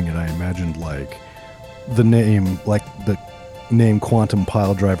describing it, like the name quantum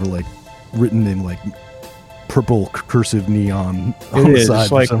pile driver, like written in like purple cursive neon on the side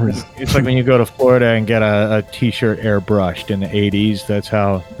for some reason. It's like when you go to Florida and get a T-shirt airbrushed in the 80s. That's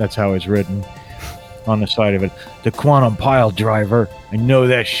how it's written on the side of it. The quantum pile driver. I know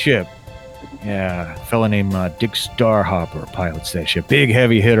that ship. Yeah, a fella named Dick Starhopper pilots that ship. Big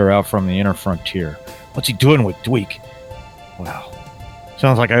heavy hitter out from the inner frontier. What's he doing with Dweek? Wow.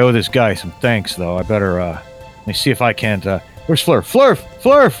 Sounds like I owe this guy some thanks, though. I better, let me see if I can't, where's Flurf?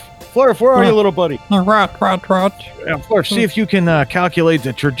 Flurf, where are you, little buddy? What? Yeah, Flurf, see if you can calculate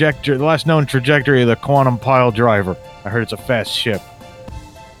the last known trajectory of the quantum pile driver. I heard it's a fast ship.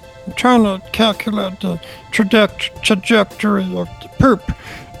 I'm trying to calculate the trajectory of the poop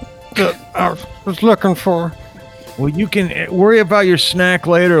that I was looking for. Well, you can worry about your snack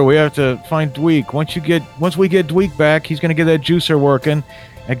later. We have to find Dweek. Once we get Dweek back, he's going to get that juicer working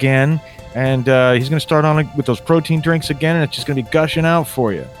again, and he's going to start on it with those protein drinks again, and it's just going to be gushing out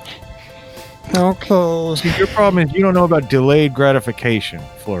for you. Okay. See, your problem is you don't know about delayed gratification,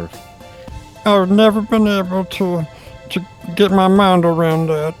 Flurf. I've never been able to get my mind around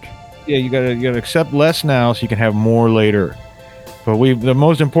that. Yeah, you gotta accept less now so you can have more later. But the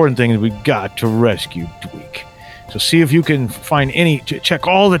most important thing is we've got to rescue Dweek. So see if you can find check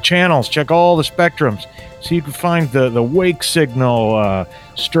all the channels, check all the spectrums. See if you can find the wake signal,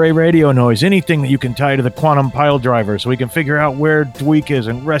 stray radio noise, anything that you can tie to the quantum pile driver so we can figure out where Dweek is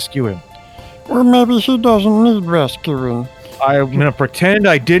and rescue him. Or maybe he doesn't need rescuing. I'm going to pretend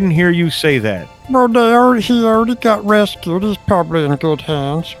I didn't hear you say that. Well, he already got rescued. He's probably in good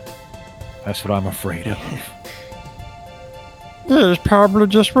hands. That's what I'm afraid of. Yeah, he's probably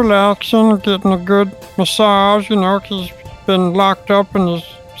just relaxing, getting a good massage, 'cause he's been locked up and he's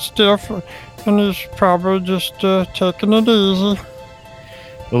stiff, and he's probably just taking it easy.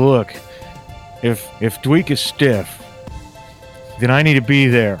 Well, look, if Dweek is stiff, then I need to be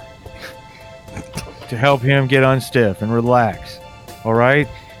there to help him get unstiff and relax. All right?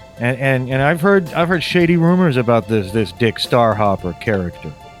 And I've heard shady rumors about this Dick Starhopper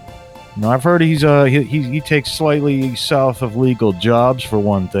character. I've heard he takes slightly south of legal jobs for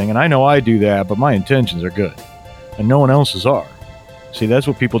one thing, and I know I do that, but my intentions are good, and no one else's are. See, that's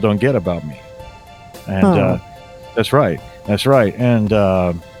what people don't get about me. And that's right. And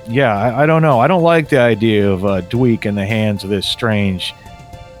I don't know. I don't like the idea of Dweek in the hands of this strange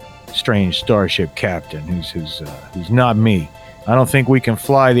starship captain who's not me. I don't think we can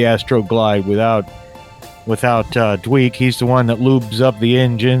fly the Astroglide without Dweek. He's the one that lubes up the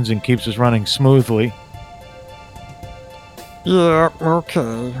engines and keeps us running smoothly. Yeah,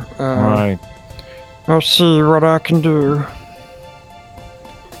 okay. All right. I'll see what I can do.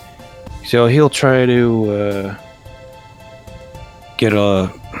 So he'll try to get a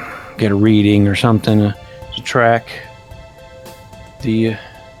reading or something to track the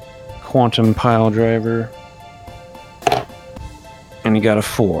quantum pile driver. And he got a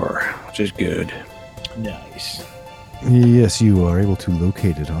 4, which is good. Nice. Yes, you are able to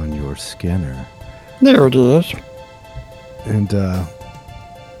locate it on your scanner. There it is. And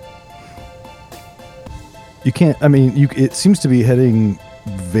you can't, it seems to be heading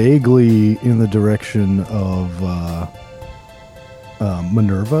vaguely in the direction of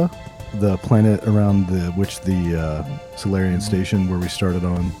Minerva, the planet around which the Solarian station where we started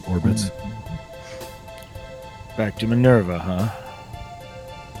on orbits. Back to Minerva, huh?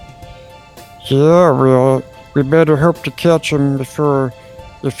 Yeah, we better hope to catch him before,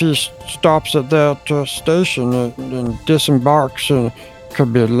 if he stops at that station and disembarks, and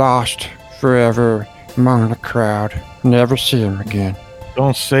could be lost forever among the crowd. Never see him again.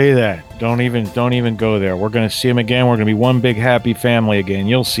 Don't say that. Don't even go there. We're gonna see him again. We're gonna be one big happy family again.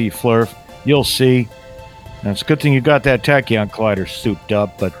 You'll see, Flurf. You'll see. And it's a good thing you got that tachyon collider souped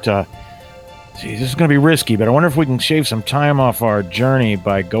up, but see, this is gonna be risky. But I wonder if we can shave some time off our journey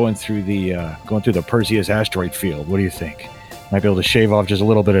by going through the Perseus asteroid field. What do you think? Might be able to shave off just a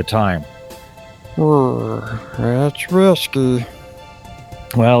little bit of time. That's risky.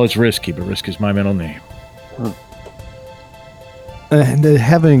 Well, it's risky, but risk is my middle name. And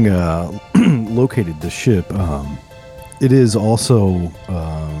having located the ship, it is also,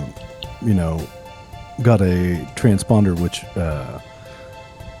 got a transponder which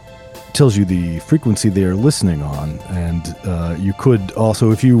tells you the frequency they are listening on. And you could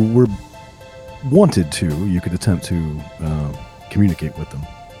also, if you were wanted to, you could attempt to communicate with them.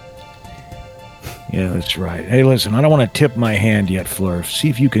 Yeah, that's right. Hey, listen, I don't want to tip my hand yet, Flurf. See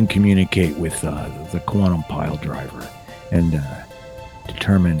if you can communicate with the quantum pile driver and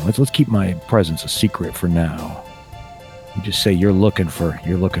determine. Let's keep my presence a secret for now. You just say you're looking for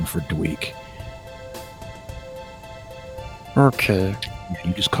Dweek. Okay.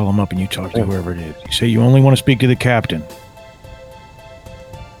 You just call him up and you talk to whoever it is. You say you only want to speak to the captain.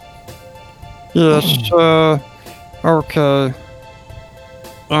 Yes. Okay.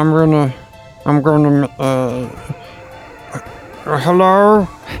 I'm gonna. Hello.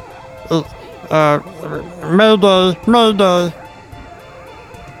 Mayday.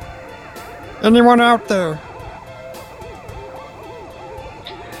 Anyone out there?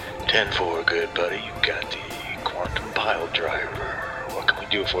 10-4, good buddy. You got the quantum pile driver. What can we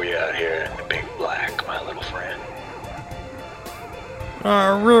do for you out here in the big black, my little friend?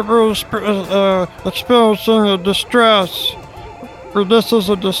 We're experiencing a distress. This is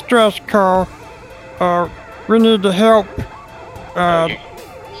a distress call. We need to help.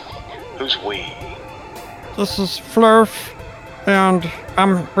 Who's we? This is Flurf, and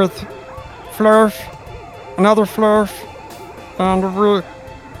I'm with Flurf, another Flurf, and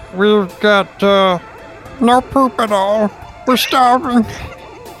we've got no poop at all. We're starving.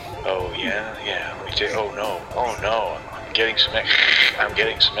 Oh yeah. Oh no. I'm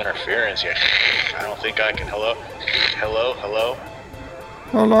getting some interference here. I don't think I can. Hello.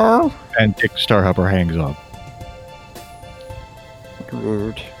 Hello? And Dick Starhopper hangs up.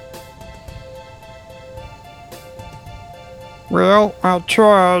 Rude. Well, I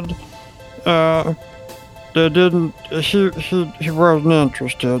tried. They didn't. He wasn't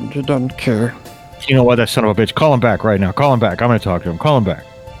interested. He doesn't care. You know what, that son of a bitch. Call him back right now. Call him back. I'm going to talk to him. Call him back.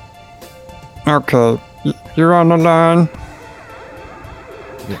 Okay. You're on the line?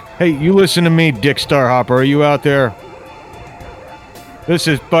 Hey, you listen to me, Dick Starhopper. Are you out there? This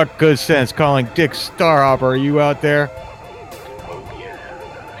is Buck Good Sense calling Dick Starhopper. Are you out there? Oh yeah.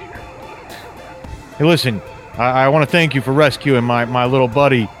 Hey, listen. I want to thank you for rescuing my little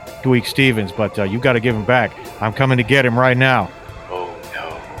buddy, Dweek Stevens, but you got to give him back. I'm coming to get him right now. Oh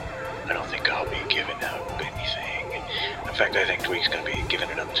no. I don't think I'll be giving up anything. In fact, I think Dweek's gonna be giving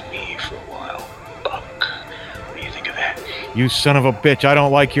it up to me for a while. Buck. What do you think of that? You son of a bitch. I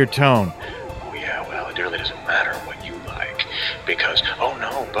don't like your tone. Oh yeah, well, it really doesn't matter what you like. Because, oh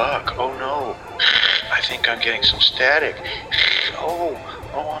no, Buck, oh no. I think I'm getting some static. Oh,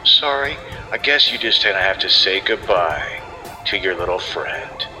 I'm sorry. I guess you just gonna have to say goodbye to your little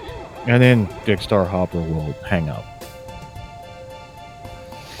friend. And then Dick Starhopper will hang up.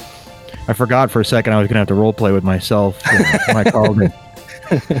 I forgot for a second I was going to have to roleplay with myself when I called it.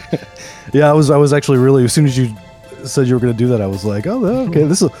 Yeah, I was actually really, as soon as you said you were going to do that, I was like, oh, okay,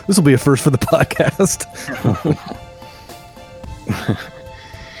 this will be a first for the podcast.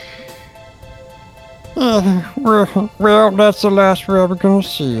 Well, that's the last we're ever going to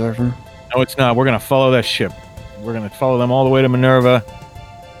see of him. No, it's not. We're going to follow that ship. We're going to follow them all the way to Minerva.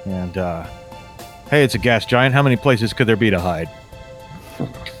 And, hey, it's a gas giant. How many places could there be to hide?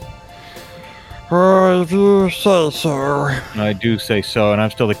 Well, if you say so. I do say so, and I'm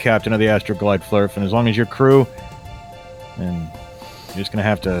still the captain of the Astroglide, Flurf. And as long as you're crew, then you're just going to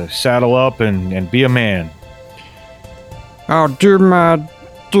have to saddle up and be a man. I'll do my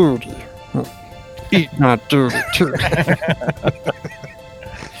duty. Eat my duty, too.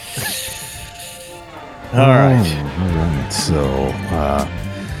 All right. So,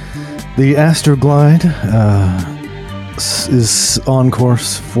 the Astroglide is on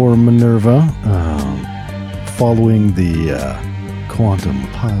course for Minerva, following the quantum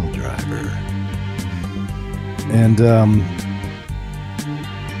pile driver. And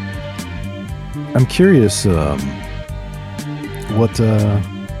I'm curious what's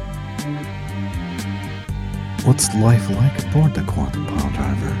life like aboard the quantum pile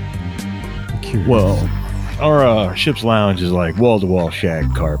driver? I'm curious. Well, Our ship's lounge is like wall-to-wall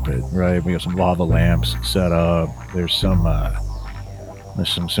shag carpet, right? We have some lava lamps set up. There's some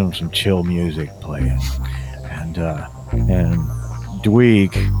chill music playing, and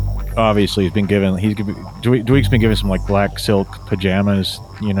Dweek obviously has been given. Dweek's been given some like black silk pajamas,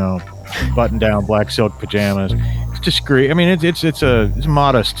 button-down black silk pajamas. It's discreet. I mean, it's a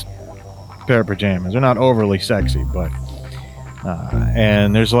modest pair of pajamas. They're not overly sexy, but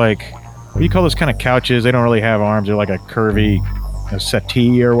and there's like, what do you call those kind of couches? They don't really have arms. They're like a curvy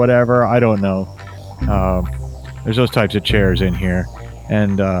settee or whatever. I don't know. There's those types of chairs in here.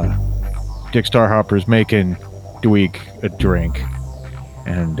 And Dick Starhopper's making Dweek a drink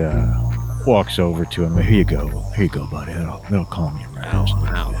and walks over to him. Here you go, buddy. That'll calm your nerves.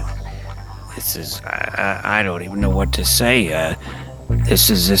 Wow. This is, I don't even know what to say. This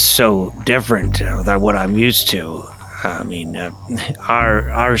is just so different than what I'm used to. I mean,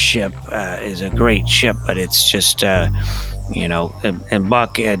 our ship is a great ship, but it's just, and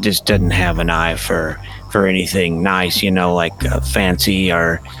Buck just doesn't have an eye for anything nice, like fancy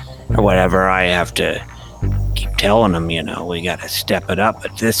or whatever. I have to keep telling him, we got to step it up.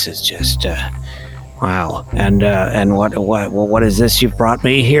 But this is just, wow. And what is this you've brought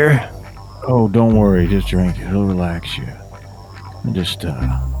me here? Oh, don't worry, just drink it. It'll relax you. And just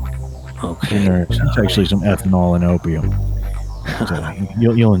okay. It's actually some ethanol and opium. So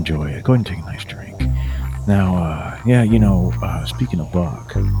you'll enjoy it. Go ahead and take a nice drink. Now, speaking of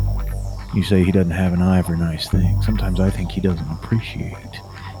Buck, you say he doesn't have an eye for nice things. Sometimes I think he doesn't appreciate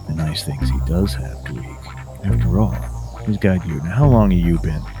the nice things he does have, Dweek. After all, he's got you. Now, how long have you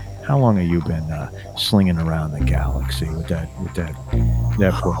been slinging around the galaxy with that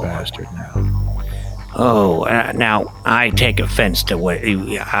poor bastard now? Oh, now I take offense to what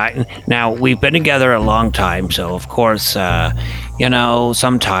now we've been together a long time, so of course, sometimes,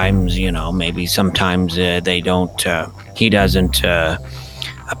 maybe sometimes they don't, he doesn't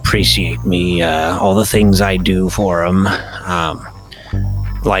appreciate me, all the things I do for him.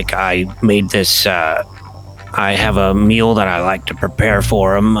 Like I made this, I have a meal that I like to prepare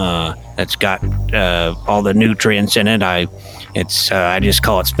for him, that's got all the nutrients in it. I just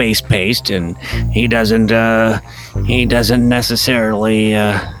call it space paste, and he doesn't necessarily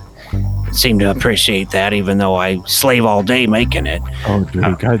seem to appreciate that, even though I slave all day making it. Oh,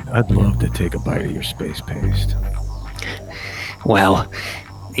 Drake, I'd love to take a bite of your space paste. Well,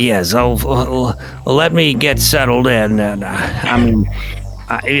 yes. Let me get settled in, and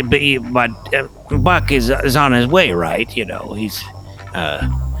but Buck is on his way, right? He's,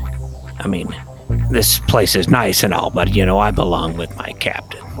 this place is nice and all, but, I belong with my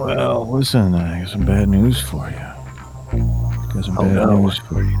captain. Well, listen, I got some bad news for you. News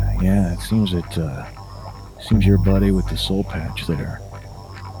for you. Yeah, it seems your buddy with the soul patch there.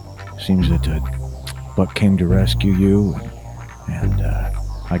 Seems that Buck came to rescue you, and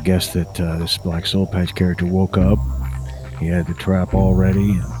I guess that this Black Soul Patch character woke up. He had the trap all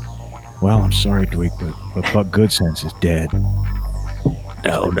ready. And, well, I'm sorry, Dweek, but Buck Goodsense is dead.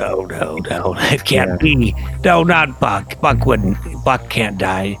 No, it can't be. No, not Buck. Buck can't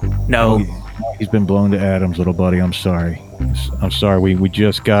die. No. He's been blown to atoms, little buddy. I'm sorry. We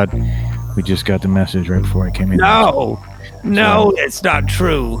just got the message right before I came in. No, it's not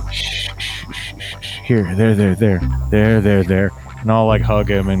true. Shh. Here, there. And I'll like hug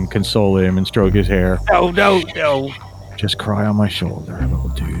him and console him and stroke his hair. No. Just cry on my shoulder, little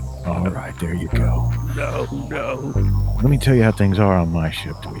dude. All right, there you go. No. Let me tell you how things are on my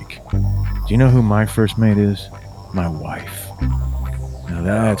ship, Dweek. Do you know who my first mate is? My wife. Now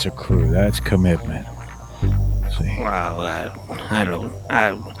that's a crew. That's commitment. See? Well,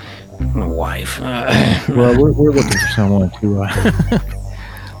 my wife. Well, we're looking for someone to.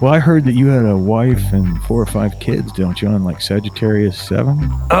 Well, I heard that you had a wife and 4 or 5 kids, don't you? On like Sagittarius 7.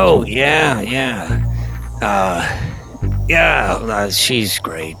 Oh yeah. She's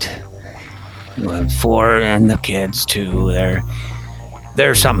great. 4 and the kids too.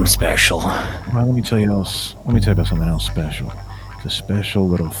 They're something special. Well, let me tell you about something else special. It's a special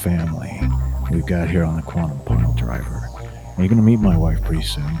little family we've got here on the Quantum Pile Driver. And you're gonna meet my wife pretty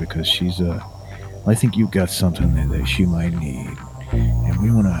soon because she's I think you've got something that she might need, and we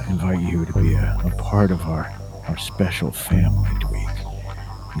want to invite you to be a part of our special family, Dweek.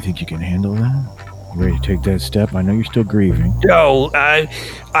 You think you can handle that? You ready to take that step? I know you're still grieving. No,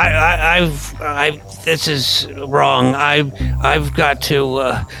 this is wrong. I've got to.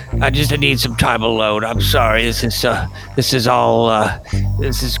 I just need some time alone. I'm sorry. This is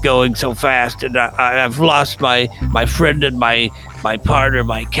going so fast, and I've lost my friend and my partner,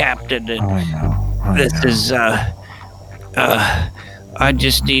 my captain. And I know. This is I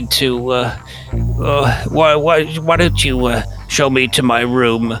just need to. Why don't you show me to my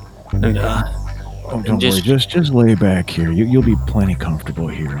room? And Don't worry. Just lay back here. You'll be plenty comfortable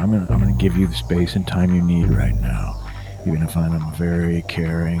here. I'm gonna give you the space and time you need right now. You're gonna find I'm a very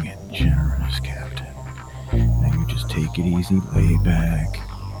caring and generous captain. Now you just take it easy, lay back,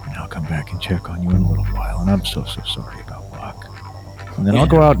 and I'll come back and check on you in a little while. And I'm so sorry about Buck. And then I'll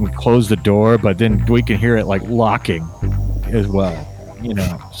go out and close the door, but then we can hear it like locking as well.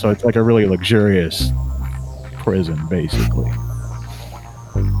 So it's like a really luxurious prison, basically.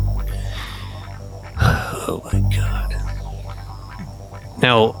 Oh my god.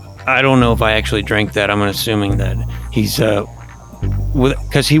 Now, I don't know if I actually drank that. I'm assuming that he's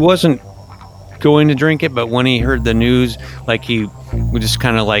because he wasn't going to drink it, but when he heard the news, like he would just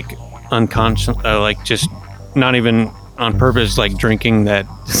kind of like unconscious, like just not even on purpose, like drinking that,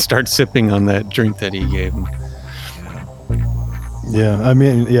 start sipping on that drink that he gave him. Yeah, I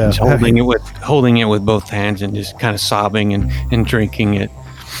mean, yeah, He's holding it with both hands and just kind of sobbing and drinking it.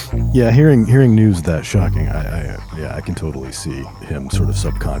 Yeah, hearing news that shocking, I can totally see him sort of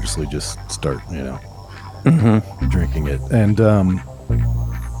subconsciously just start, drinking it. And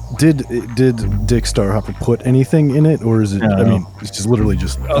did Dick Starhopper put anything in it, or is it? No. I mean, it's just literally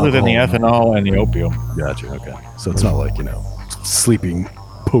just Other than the ethanol and the opium. Gotcha. Okay, so it's not like sleeping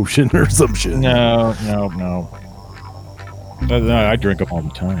potion or some shit. No. I drink them all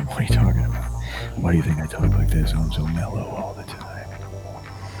the time. What are you talking about? Why do you think I talk like this? I'm so mellow all the time.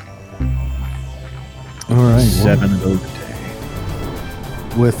 All right, 7 of those a day.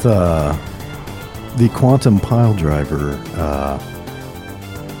 With the quantum pile driver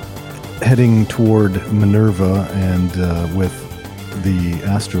heading toward Minerva, and with the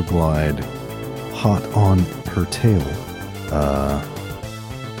Astroglide hot on her tail,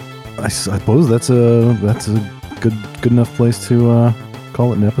 I suppose that's a good enough place to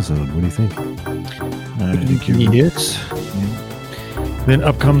call it an episode. What do you think? I think you're Yes. Then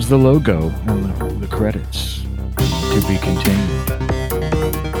up comes the logo and the credits. To be continued.